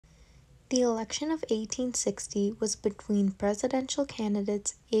The election of 1860 was between presidential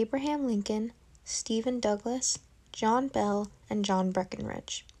candidates Abraham Lincoln, Stephen Douglas, John Bell, and John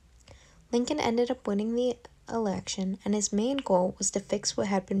Breckinridge. Lincoln ended up winning the election, and his main goal was to fix what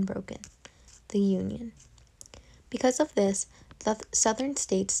had been broken, the Union. Because of this, the southern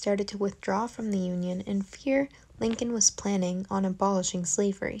states started to withdraw from the Union in fear Lincoln was planning on abolishing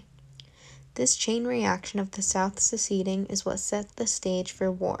slavery. This chain reaction of the South seceding is what set the stage for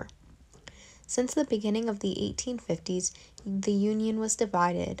war. Since the beginning of the 1850s, the Union was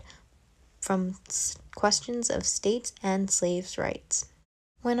divided from questions of states' and slaves' rights.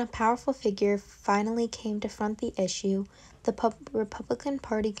 When a powerful figure finally came to front the issue, the Republican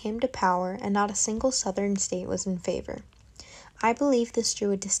Party came to power and not a single Southern state was in favor. I believe this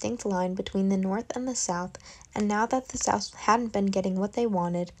drew a distinct line between the North and the South, and now that the South hadn't been getting what they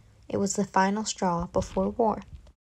wanted, it was the final straw before war.